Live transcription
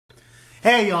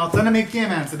Hey y'all, it's Dynamic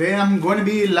Man. Today I'm going to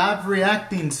be live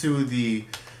reacting to the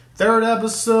third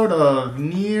episode of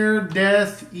Near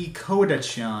Death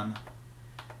Ekoda-chan.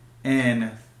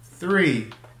 In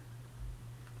 3,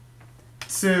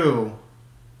 2,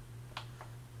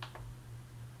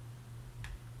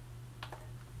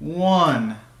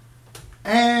 1,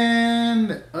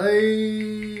 and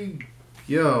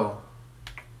yo.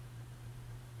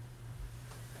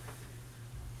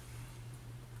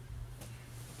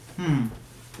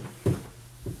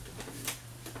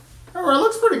 Alright,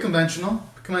 looks pretty conventional.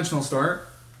 Conventional start.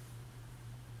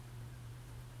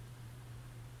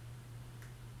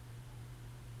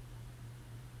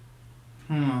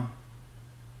 Nothing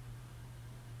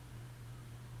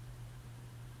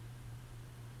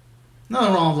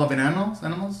wrong with loving animals.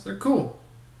 Animals, they're cool.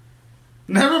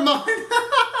 Never mind.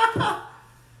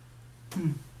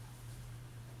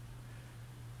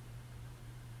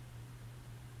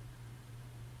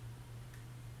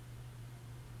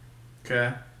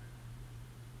 Okay.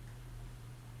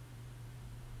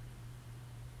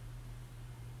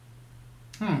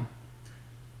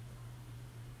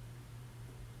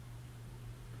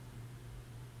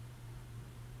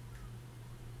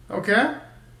 Okay.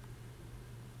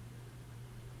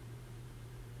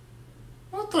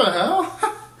 What the hell?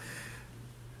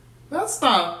 That's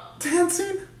not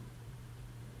dancing.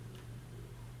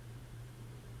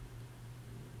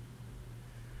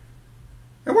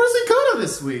 And where's Ekoda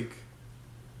this week?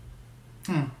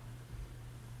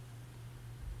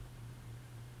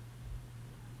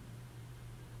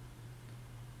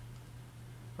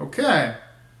 Okay.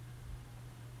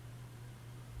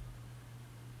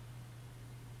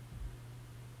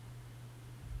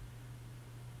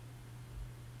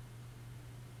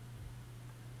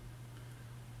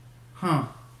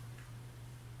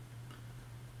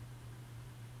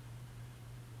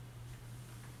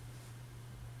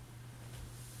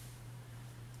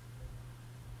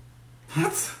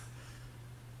 What?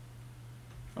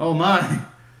 Oh my.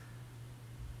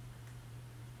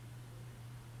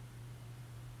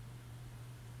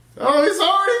 Oh, he's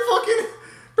already fucking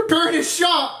preparing his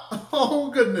shot.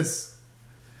 Oh goodness.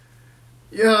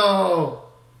 Yo.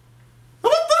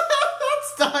 What the hell?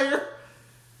 That's dire.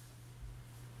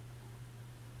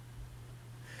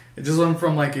 It just went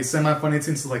from like a semi-funny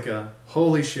scene to like a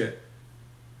holy shit.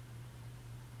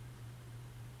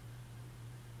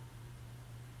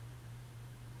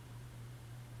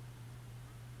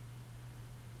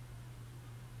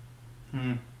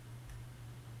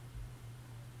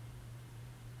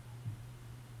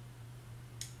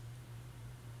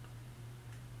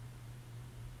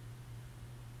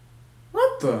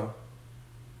 What the?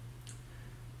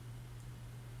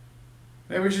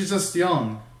 Maybe she's just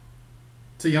young.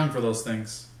 Too young for those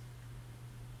things.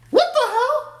 What the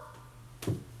hell?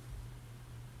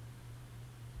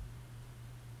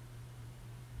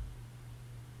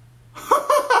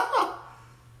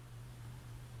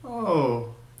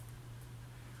 Oh.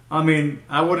 I mean,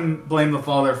 I wouldn't blame the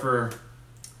father for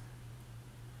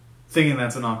thinking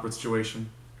that's an awkward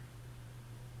situation.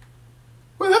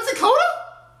 Wait, that's Ekoda?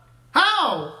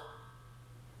 How?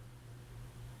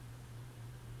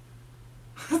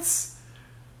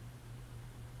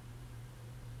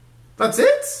 That's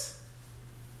it?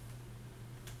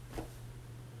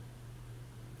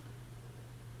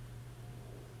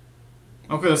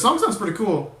 Okay, the song sounds pretty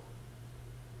cool.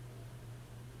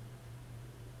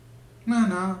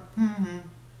 No.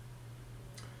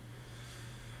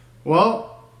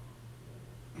 Well,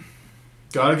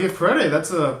 gotta give credit.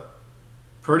 That's a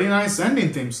pretty nice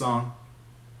ending theme song.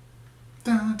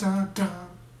 Da, da, da.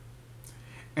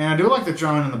 And I do like the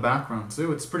drawing in the background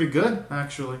too. It's pretty good,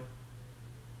 actually.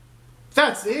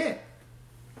 That's it.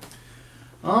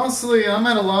 Honestly, I'm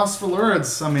at a loss for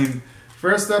words. I mean,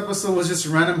 first episode was just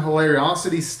random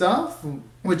hilariosity stuff,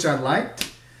 which I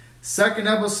liked. Second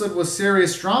episode was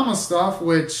serious drama stuff,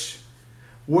 which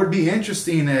would be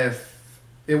interesting if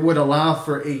it would allow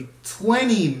for a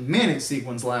 20-minute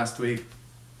sequence last week.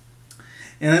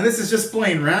 And then this is just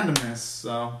plain randomness,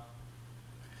 so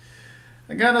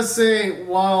I gotta say,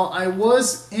 while I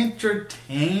was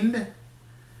entertained,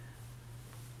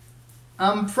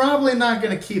 I'm probably not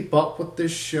gonna keep up with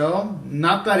this show.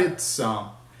 Not that it's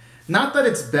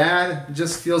bad. It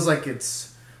just feels like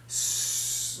it's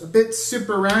a bit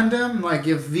super random. Like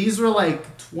if these were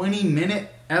like 20-minute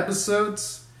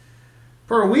episodes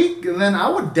per week, then I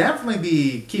would definitely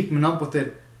be keeping up with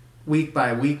it week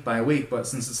by week by week. But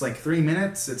since it's like 3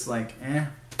 minutes, it's like eh.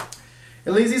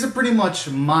 At least these are pretty much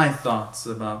my thoughts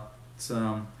about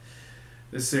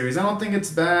this series. I don't think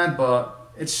it's bad,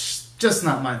 but it's just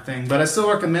not my thing. But I still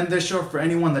recommend this show for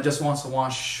anyone that just wants to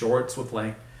watch shorts with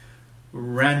like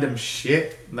random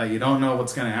shit that you don't know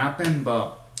what's gonna happen.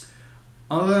 But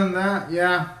other than that,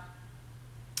 yeah,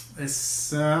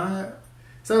 this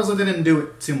episode didn't do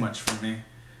it too much for me.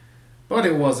 But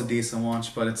it was a decent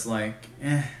watch. But it's like,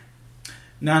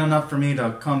 not enough for me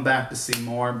to come back to see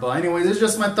more. But anyways, it's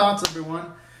just my thoughts,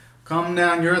 everyone. Comment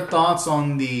down your thoughts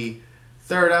on the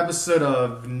 3rd episode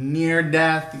of Near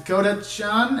Death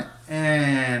Ekoda-chan,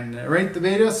 and rate the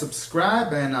video,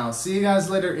 subscribe, and I'll see you guys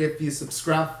later if you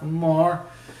subscribe for more.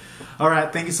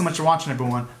 Alright, thank you so much for watching,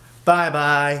 everyone. Bye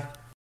bye.